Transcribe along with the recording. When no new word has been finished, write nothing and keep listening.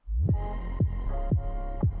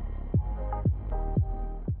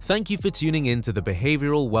Thank you for tuning in to the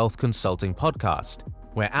Behavioral Wealth Consulting Podcast,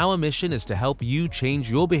 where our mission is to help you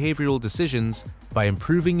change your behavioral decisions by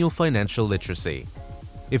improving your financial literacy.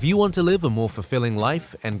 If you want to live a more fulfilling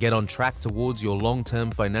life and get on track towards your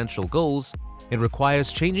long-term financial goals, it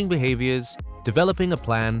requires changing behaviors, developing a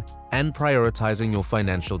plan, and prioritizing your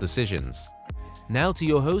financial decisions. Now to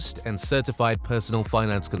your host and certified personal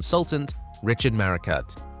finance consultant, Richard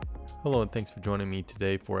Maricut. Hello and thanks for joining me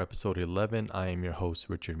today for episode 11. I am your host,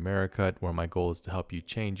 Richard Maricut, where my goal is to help you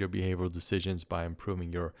change your behavioral decisions by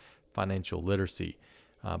improving your financial literacy.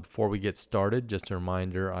 Before we get started, just a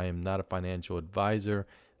reminder, I am not a financial advisor.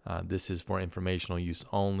 This is for informational use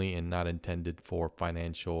only and not intended for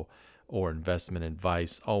financial or investment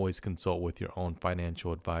advice. Always consult with your own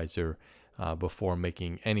financial advisor before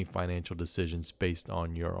making any financial decisions based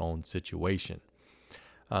on your own situation.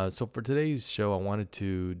 So for today's show, I wanted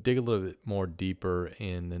to dig a little bit more deeper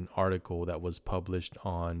in an article that was published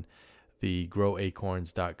on the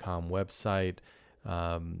growacorns.com website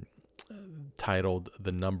titled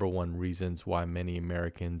 "The Number One Reasons Why Many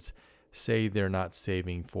Americans Say They're Not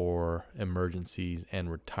Saving for Emergencies and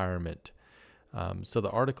Retirement." So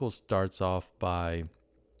the article starts off by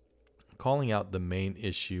calling out the main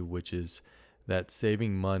issue, which is that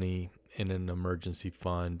saving money in an emergency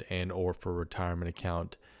fund and or for retirement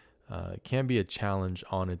account can be a challenge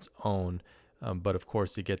on its own, but of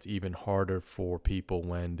course it gets even harder for people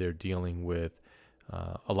when they're dealing with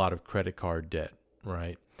a lot of credit card debt,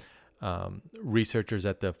 right? Researchers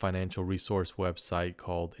at the financial resource website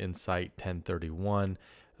called Insight 1031,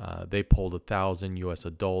 they polled 1,000 U.S.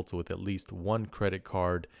 adults with at least one credit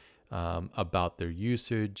card about their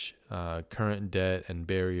usage, current debt, and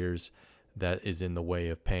barriers that is in the way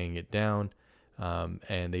of paying it down.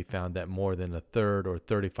 And they found that more than a third or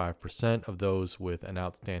 35% of those with an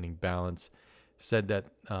outstanding balance said that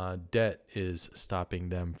debt is stopping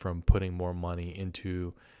them from putting more money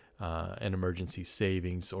into an emergency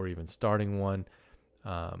savings or even starting one.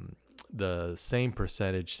 The same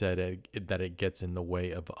percentage said that it gets in the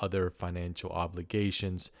way of other financial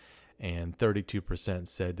obligations, and 32%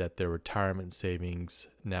 said that their retirement savings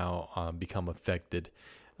now become affected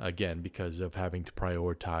again because of having to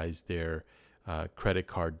prioritize their credit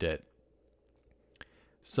card debt.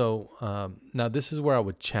 So now this is where I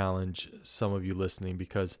would challenge some of you listening,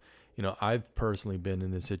 because I've personally been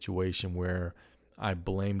in a situation where I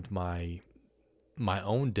blamed my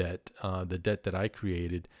own debt, the debt that I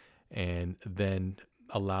created, and then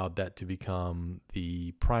allowed that to become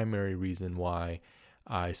the primary reason why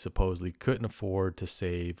I supposedly couldn't afford to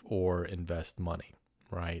save or invest money,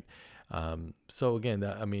 right? So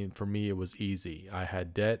again, for me, it was easy. I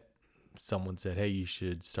had debt. Someone said, hey, you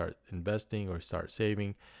should start investing or start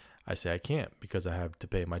saving. I say I can't because I have to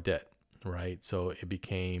pay my debt, right? So it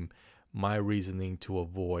became my reasoning to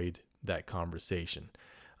avoid that conversation.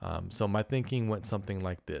 So my thinking went something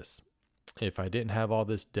like this. If I didn't have all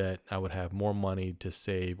this debt, I would have more money to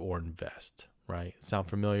save or invest, right? Sound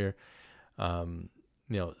familiar?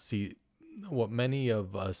 See, what many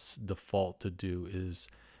of us default to do is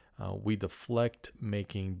we deflect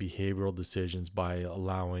making behavioral decisions by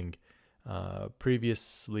allowing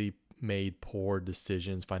previously made poor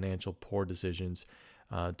decisions, financial poor decisions,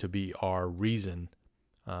 to be our reason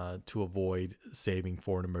to avoid saving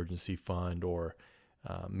for an emergency fund or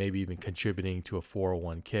maybe even contributing to a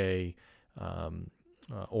 401k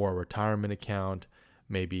or a retirement account.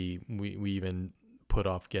 Maybe we even put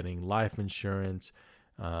off getting life insurance,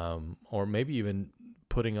 or maybe even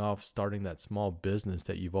putting off starting that small business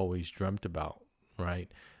that you've always dreamt about,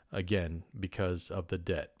 right? Again, because of the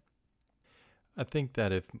debt. I think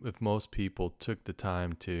that if most people took the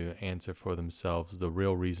time to answer for themselves the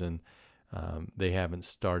real reason they haven't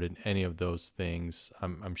started any of those things,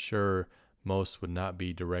 I'm sure most would not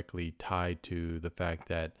be directly tied to the fact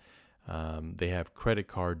that they have credit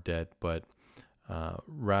card debt, but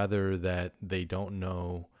rather that they don't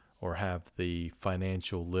know or have the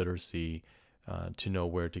financial literacy to know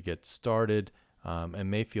where to get started, and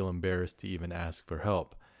may feel embarrassed to even ask for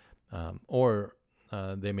help, or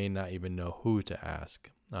they may not even know who to ask.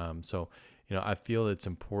 So I feel it's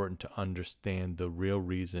important to understand the real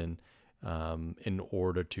reason in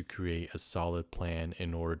order to create a solid plan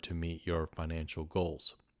in order to meet your financial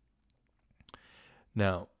goals.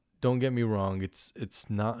 Now, don't get me wrong, it's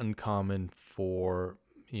not uncommon for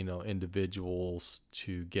individuals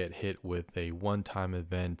to get hit with a one-time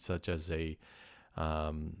event such as a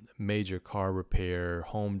major car repair,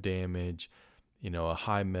 home damage, a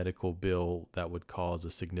high medical bill that would cause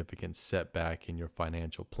a significant setback in your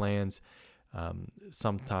financial plans.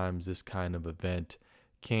 Sometimes this kind of event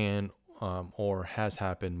can or has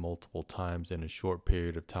happened multiple times in a short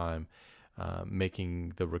period of time,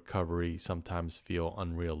 making the recovery sometimes feel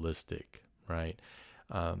unrealistic, right?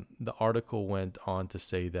 The article went on to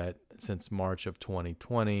say that since March of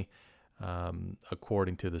 2020,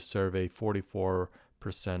 according to the survey, 44%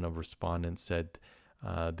 of respondents said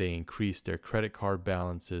they increased their credit card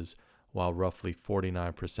balances, while roughly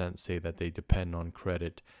 49% say that they depend on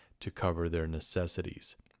credit to cover their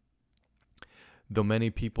necessities. Though many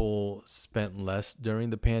people spent less during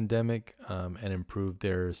the pandemic and improved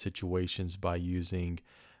their situations by using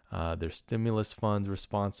their stimulus funds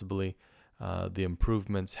responsibly, the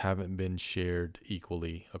improvements haven't been shared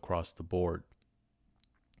equally across the board.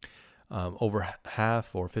 Over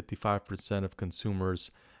half, or 55% of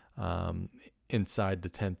consumers inside the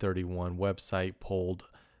 1031 website polled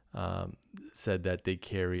said that they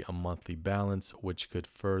carry a monthly balance, which could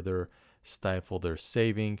further stifle their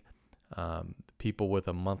saving. People with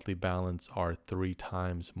a monthly balance are 3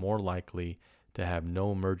 times more likely to have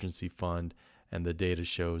no emergency fund, and the data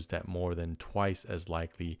shows that more than twice as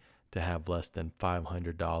likely to have less than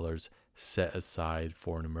 $500 set aside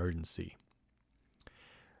for an emergency.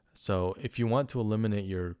 So if you want to eliminate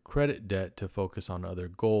your credit debt to focus on other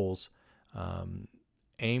goals,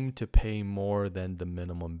 aim to pay more than the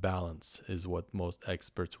minimum balance is what most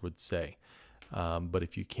experts would say. But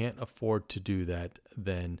if you can't afford to do that,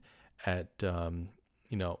 then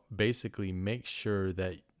basically make sure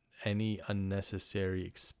that any unnecessary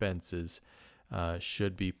expenses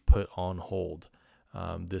should be put on hold.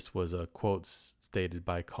 This was a quote stated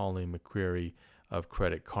by Colleen McCreary of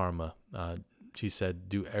Credit Karma. She said,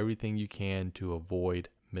 "Do everything you can to avoid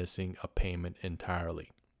missing a payment entirely."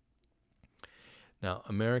 Now,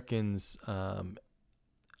 Americans on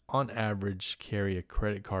average carry a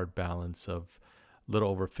credit card balance of a little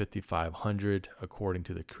over $5,500, according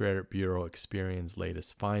to the Credit Bureau Experian's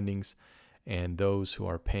latest findings. And those who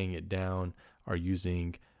are paying it down are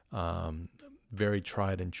using very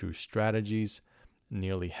tried and true strategies.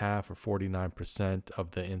 Nearly half, or 49%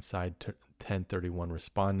 of the Inside 1031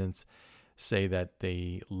 respondents say that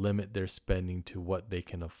they limit their spending to what they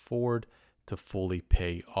can afford to fully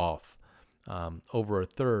pay off. Over a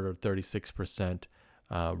third, or 36%,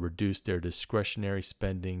 reduce their discretionary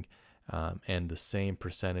spending, and the same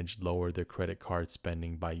percentage lower their credit card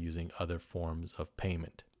spending by using other forms of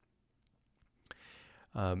payment.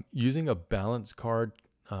 Using a balance card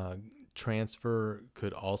transfer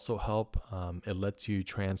could also help. It lets you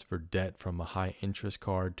transfer debt from a high interest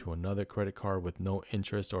card to another credit card with no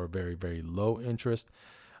interest or very, very low interest,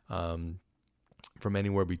 from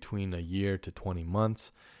anywhere between a year to 20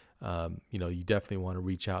 months. You definitely want to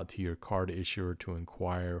reach out to your card issuer to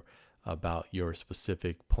inquire about your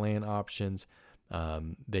specific plan options.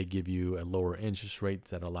 They give you a lower interest rate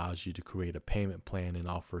that allows you to create a payment plan and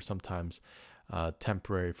offer sometimes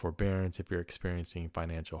temporary forbearance if you're experiencing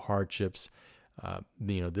financial hardships.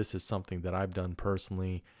 This is something that I've done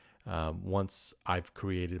personally. Once I've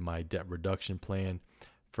created my debt reduction plan,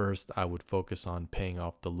 first I would focus on paying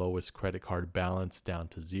off the lowest credit card balance down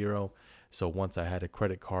to zero. So once I had a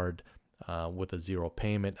credit card with a zero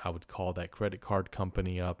payment, I would call that credit card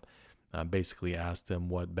company up, basically ask them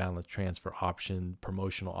what balance transfer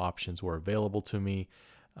promotional options were available to me.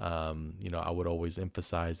 I would always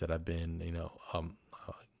emphasize that I've been, a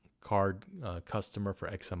card customer for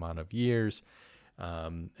X amount of years,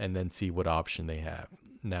 and then see what option they have.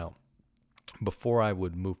 Now, before I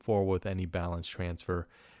would move forward with any balance transfer,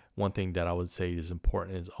 one thing that I would say is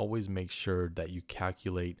important is always make sure that you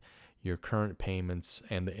calculate your current payments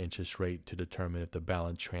and the interest rate to determine if the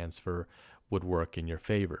balance transfer would work in your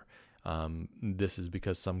favor. This is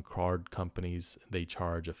because some card companies, they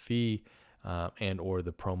charge a fee, and or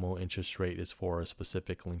the promo interest rate is for a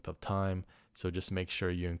specific length of time. So just make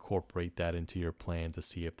sure you incorporate that into your plan to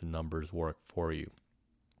see if the numbers work for you.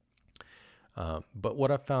 But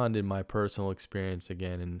what I found in my personal experience,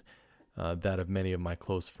 again, and that of many of my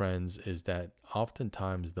close friends, is that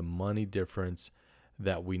oftentimes the money difference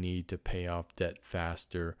that we need to pay off debt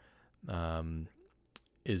faster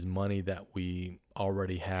is money that we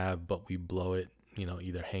already have, but we blow it,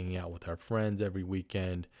 either hanging out with our friends every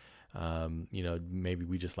weekend. Maybe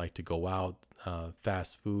we just like to go out,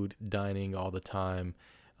 fast food dining all the time.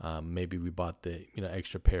 Maybe we bought the,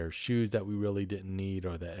 extra pair of shoes that we really didn't need,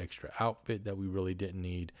 or the extra outfit that we really didn't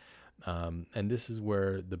need. And this is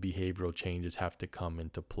where the behavioral changes have to come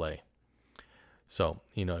into play. So,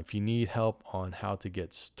 if you need help on how to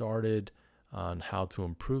get started, on how to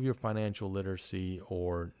improve your financial literacy,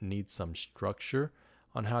 or need some structure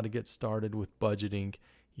on how to get started with budgeting,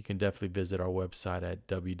 you can definitely visit our website at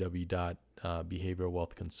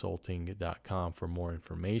www.behavioralwealthconsulting.com for more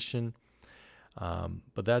information.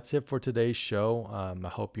 But that's it for today's show. I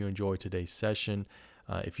hope you enjoyed today's session.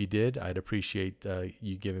 If you did, I'd appreciate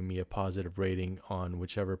you giving me a positive rating on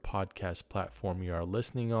whichever podcast platform you are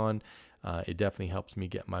listening on. It definitely helps me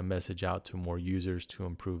get my message out to more users to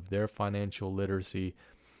improve their financial literacy.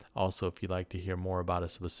 Also, if you'd like to hear more about a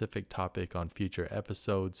specific topic on future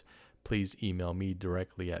episodes, please email me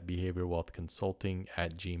directly at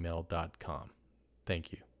behaviorwealthconsulting@gmail.com.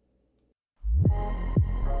 Thank you.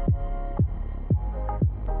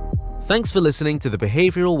 Thanks for listening to the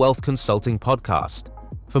Behavioral Wealth Consulting podcast.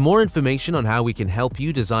 For more information on how we can help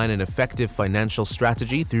you design an effective financial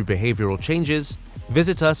strategy through behavioral changes,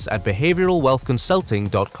 visit us at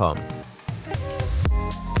behavioralwealthconsulting.com.